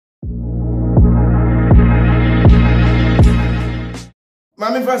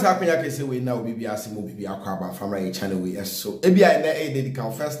Mami first akwenya kese we na obi bia asemo bibi akwa aba family channel we so ebi I na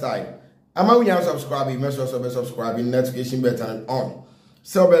dedican first time ama we yan subscribe make sure so subscribe notification button on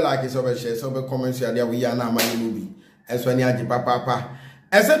so be like so be share so be comment so there we yan na amani movie eso ni age papa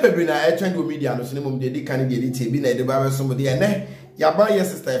ese bebre na e trend media no so ne mum dedican dey edit bi na de ba be so mo de ne ya ba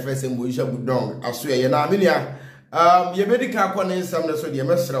yes sister first Moesha Budon aso ye na amenia ye medical corner some so de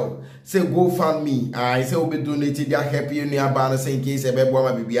mesrew say go fund me I say we donate their help you nearby no say in case e be bo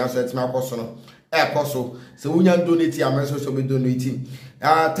ma bibia so etima akoso no ekoso so unya donate am so be donating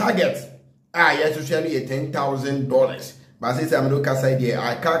target yes to share $10,000 but say am no kasa there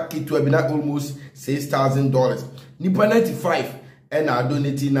I can keep to be almost $6,000 nipa 95 and I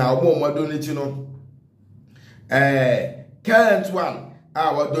donate now mo donate no current one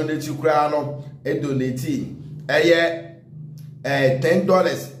our donate kra no e donate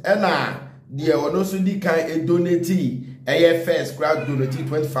 $10 and the one so di kan e donate first crowd donate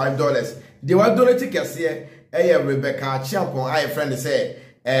 $25 the one donate kese Rebecca Champon I friend say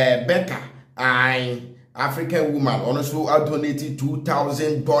Becca I African woman also donate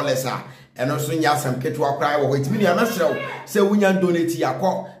 $2,000 and also nya some ketwa cry wo itimi na mesrew say wunya donate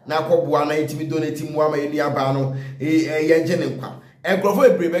yakọ na akọboa na itimi donate mu ama eni aba no ye nje ne nkwa enkrofo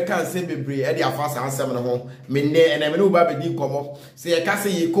ebrebe kan se bebre e de afasa ansem no ho me ne ene me no ba bedi nkomo se ye ka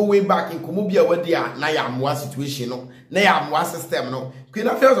se ye go way back nkomo bia wadi a na ya amoa situation no na ya amoa system no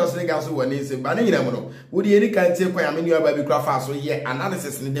kwina feels us nigga so woni se ba ne nyina mo no wodi eni kan tie kwan ame ni aba bi kra fa so ye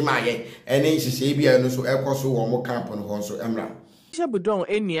analysis ne de ma ye ene nhihye bia no so ekoso wo mo camp no ho so emra Moesha Budon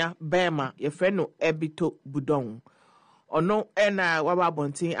enia bema ye friend no ebito Budon ono ena waba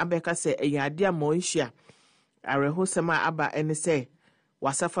bontin abeka se eyade a Moesha arehosema aba ene se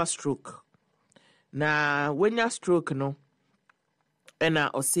wasafa stroke na wenya stroke no ena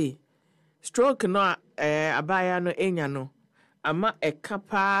osi stroke no abaya no enya no ama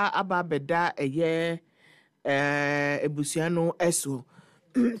ekapa aba beda eye ebusua no eso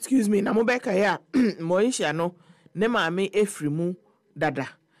excuse me na mobeka ya Moesha no ne maame efrimu dada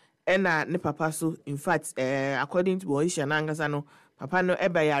ena ne papa so in fact according to Moesha nangasa no papa no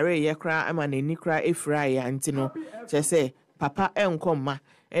eba yare ye kra ama na ni kra efra ya nti no che se papa enkomma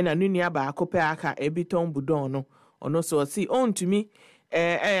ena nuni aba akope aka ebiton Budon no ono so si on to me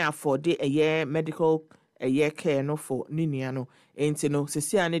afford a medical care no for nunua no enti no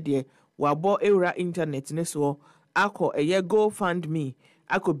sesi ane de wabo ewra internet ne so akọ go fund me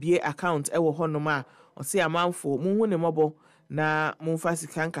akọ bie account ewo honom a osi amanfo munhu ne mobo na mumfa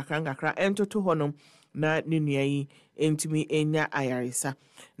sika nkakra entoto honom na nunua yi entimi enya ayaresa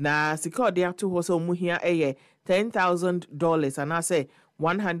na sika ode ato ho so muhia $10,000 and I say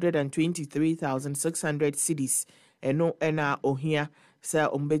 123,600 cedis eno ena ohia sa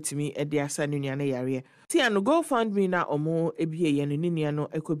ombetimi ede asa nunua na yare ti ano go fund me na omo ebie ye no nunua no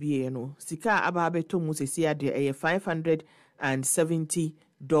ekobie no sika aba beto mu sesi ade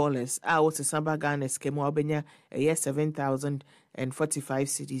 $570 a what's samba Ghana skemo obenya $7,045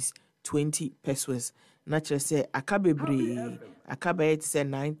 cedis 20 pesos naturally say akabebre akabe say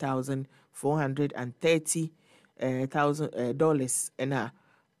 $9,430 and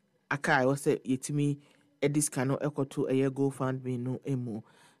aka was yetimi ediskano ekoto go fund me no emu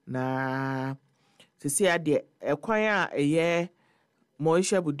na sisi ade ekwan a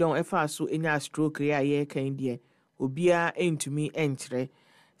Moesha Budon efa so enya stroke ya ye kan de obia entumi enkyere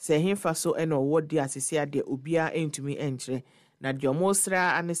se hemfa so ena wodi asisi ade obia entumi enkyere na de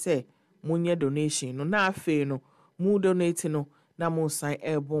omosra ane se munye donation no na afi no mu donate no na mo san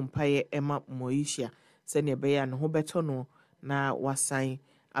ebo mpaye ema Moesha se ne be ya no ho beto no na wasan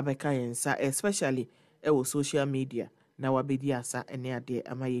abeka yensa especially ewo social media na wabedi asa ene ade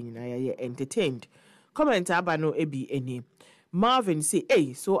amaye nyina ya entertained comment aba no ebi eni Marvin say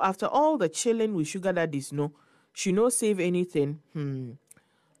hey so after all the chilling with sugar daddies no she no save anything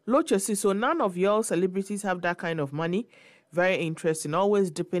Locha see so none of y'all celebrities have that kind of money. Very interesting,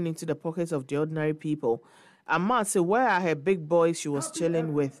 always dipping into the pockets of the ordinary people. Amma say where are her big boys she was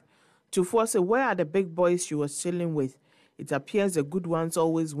chilling with? Tufua say where are the big boys she was chilling with? It appears the good ones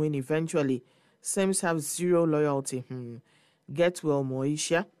always win eventually. Sims have zero loyalty. Get well,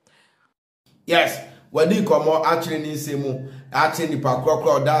 Moesha. Yes, when you come out actually ni semu actually pa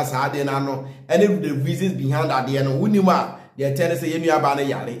crocodile dance ade na no any of the reasons behind that dey no unima dey tell say yenu aba na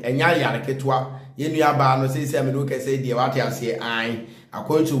yare enya yare ketwa yenu aba no say me no ke say dey what you say I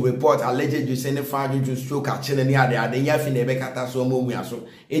according to report alleged you say ne fa ju stroke actually ni ade nya fi na be kata so mo mu aso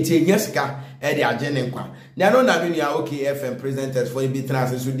eti enya sika e dey agene nkwa na no na me nua okay FM presenters for be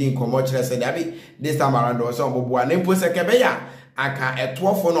trans so din komo kire say dey this time around so oboboa na impo se kebe ya aka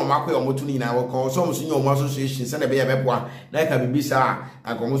etwofo no makwa omoto ni na wo so mo so nye omo association se na be ya beboa na ka bibisa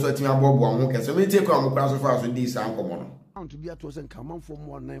akomo so timi abobo ho kese me tie kwa mo kra so fa so di sa nkomo no to be at was and come on for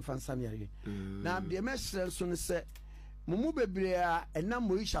more than fancy. Now, the message soon said, Mumu Bebrea and now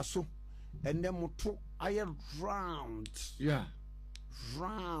Moesha so, and then Moto, I am drowned. Yeah,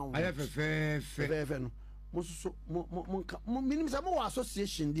 drowned. I have a fair. Means I'm more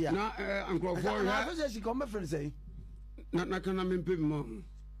association, dear. No, Uncle for association, come, my friend say, not can I mean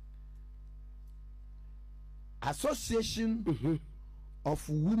association of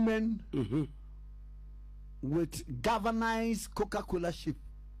women. With governized Coca-Cola ship.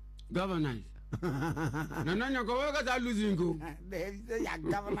 Governized. No, go work at losing go. Yeah,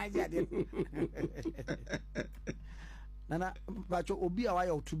 governized. Nana, but you be a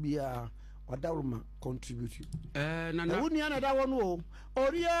while to be a Wadaruma contribute. Nana, wouldn't you know that one?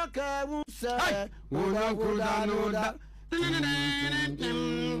 Oriaka won't say, Oda.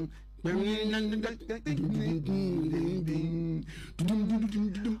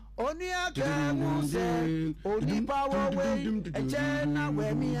 Onia kemuse odipa wowe echena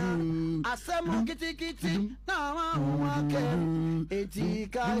wemia asemu kitikiti na wake eti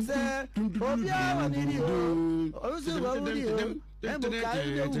kaise obia wanidio ozu waudio emuka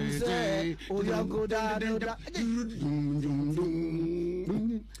ide use oyangoda doda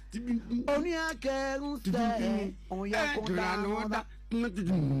Onia kemuse oyangoda doda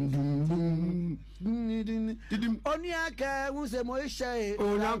Oniake wuse Moesha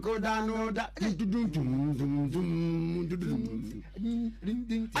Olankoda no da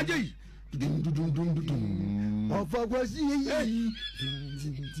Ajay Ofagwasi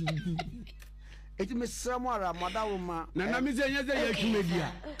Eti mesramara madawuma na mize nyeze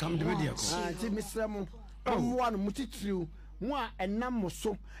yakimedia kam de media ko eti mesramu omwa no mutitiriu mu a enam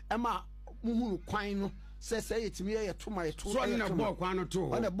so ema muhunu kwan no say it me ya to my to so na bo kwan no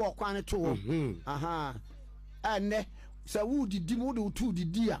to on the bo kwan no to aha ane say wo didi mo de utu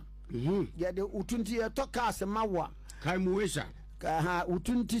didi a ya de utunti e to ka se mawa kai Moesha aha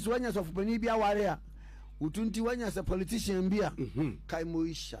utunti so anya so fupani bia ware a utunti wanya se politician bia kai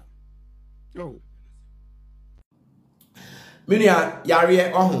Moesha oh minia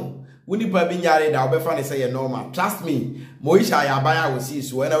yare ohun Wuni pa bi nyare da obefa ne say ye normal. Trust me, Moesha ya baya wo si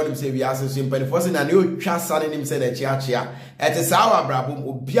so na woni say we aso so mpani for say na ne otwa sane nim say na chia ete sawa brabum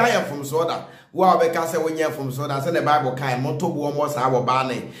obia ya from so da wo obeka say wonya from so da say the Bible kan moto bo mo sa wo ba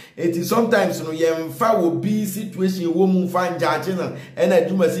ne eti sometimes no ye mfa wo bi situation wo mu fa njaje na na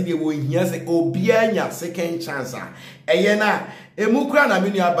aduma si de wo hia say obia nya second chance eye na emukura na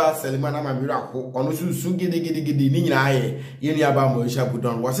menu aba Selima na mamira ko ono susu gidi ni nyina aye ye nu aba Moesha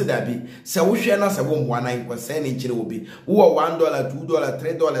budon wo se da bi se wo hwe na se wo mwa 9% ni kire obi wo $1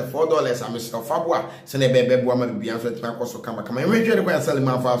 $2 $3 $4 am se fabo a se na bebe bo ama bibia so tima koso kama enwe hwe de kwa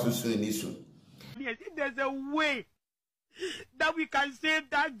Selima fa so su ni su. Yes, there's a way that we can save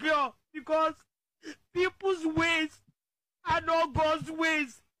that girl because people's ways are not God's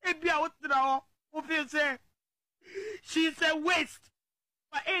ways. She's a waste.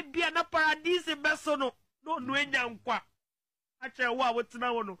 But it be an paradise besono. No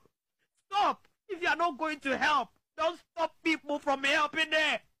stop. If you are not going to help, don't stop people from helping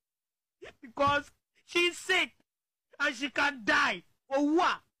her. Because she's sick and she can die. Or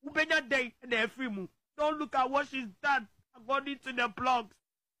what? Don't look at what she's done according to the blogs.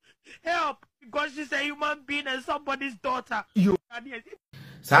 Help, because she's a human being and somebody's daughter. You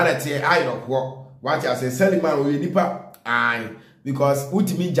Sanity, I don't what I say, Selima will nipa. Aye. Because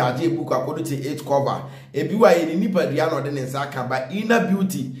ultimate judge book according to 8 cover. If you are in nipa diano den saka but inner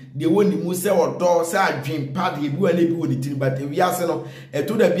beauty, the one mu say or door say dream pad you and be with it but if you are no e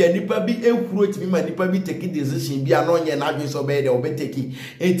to da bia nipa bi ehuro timi ma nipa bi take decision bia no nye na adwen so be dey obe take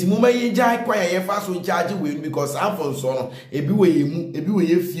enti mu ma ye jai kwa ye fa so charge we because afon so no ebi we ye mu ebi we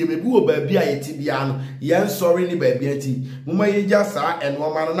ye fie ebi wo ba bia ye ti bia no ye sorry ni ba bia ti mu ma ye ja sa enwo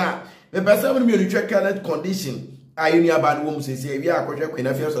ma no na me person me no twa current condition ayi ni abanu wo musese wi akwhwe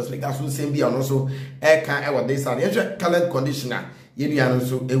kwena Afia so speaker so nsem bia no so e kan e wo dey sa ye twa current conditioner ye nua no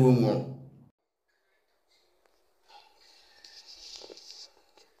so e wo mu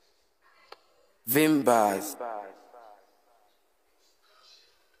Vimbas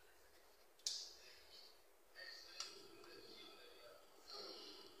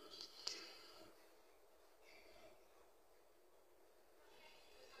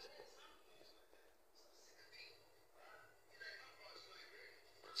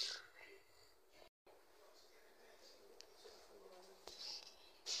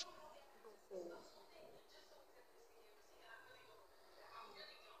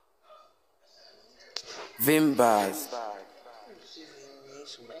Vimbas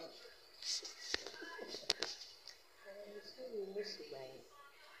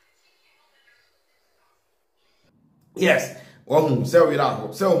Yes, so we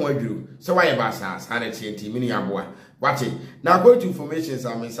are so what you so why about us and it's mini aboa. Watch it. Now go to information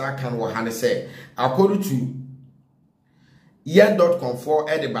I can what say. According to year.com for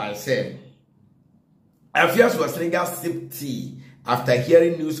Edibai said Afia was legal sip tea after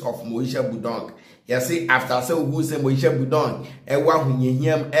hearing news of Moesha Budong. You see, after so who say Moesha Budong, and one who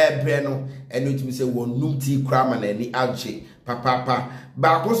him air breno, and it me say one num tea cram and any algae, papa.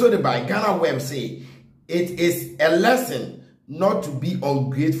 But also the by Ghana web say it is a lesson not to be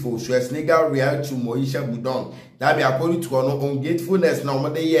ungrateful. So as nigga react to Moesha Budong. That be according to no ungratefulness. Now,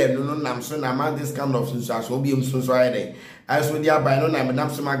 what they hear, no, nam so na man this kind of sense. So be so sorry. As with the by no name, nam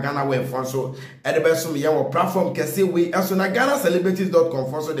so my Ghana web for so at the best of your platform can say we as soon as Ghana celebrities.com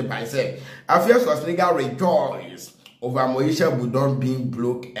for so the by say. Afia was nigga rejoice over Moesha Budong being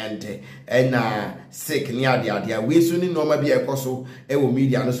broke and sick near the idea. We soon normal be a coso, a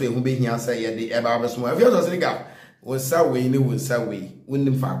media, no so who be here say the about small. Afia was nigga. Wonsa way ni wonsa way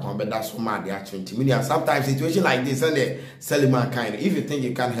wonnim fa kon be da so ma de a 20 million. Sometimes situation like this and the Selima kind, if you think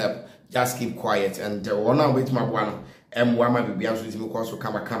you can help, just keep quiet and one on with my one mwama bibia so timi ko so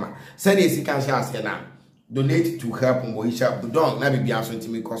kama say the sika chance here na donate to help Moesha Budong na bibia so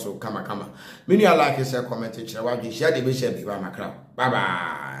timi ko so kama many like share comment share wa share the be share bi ba makra. Bye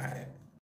bye.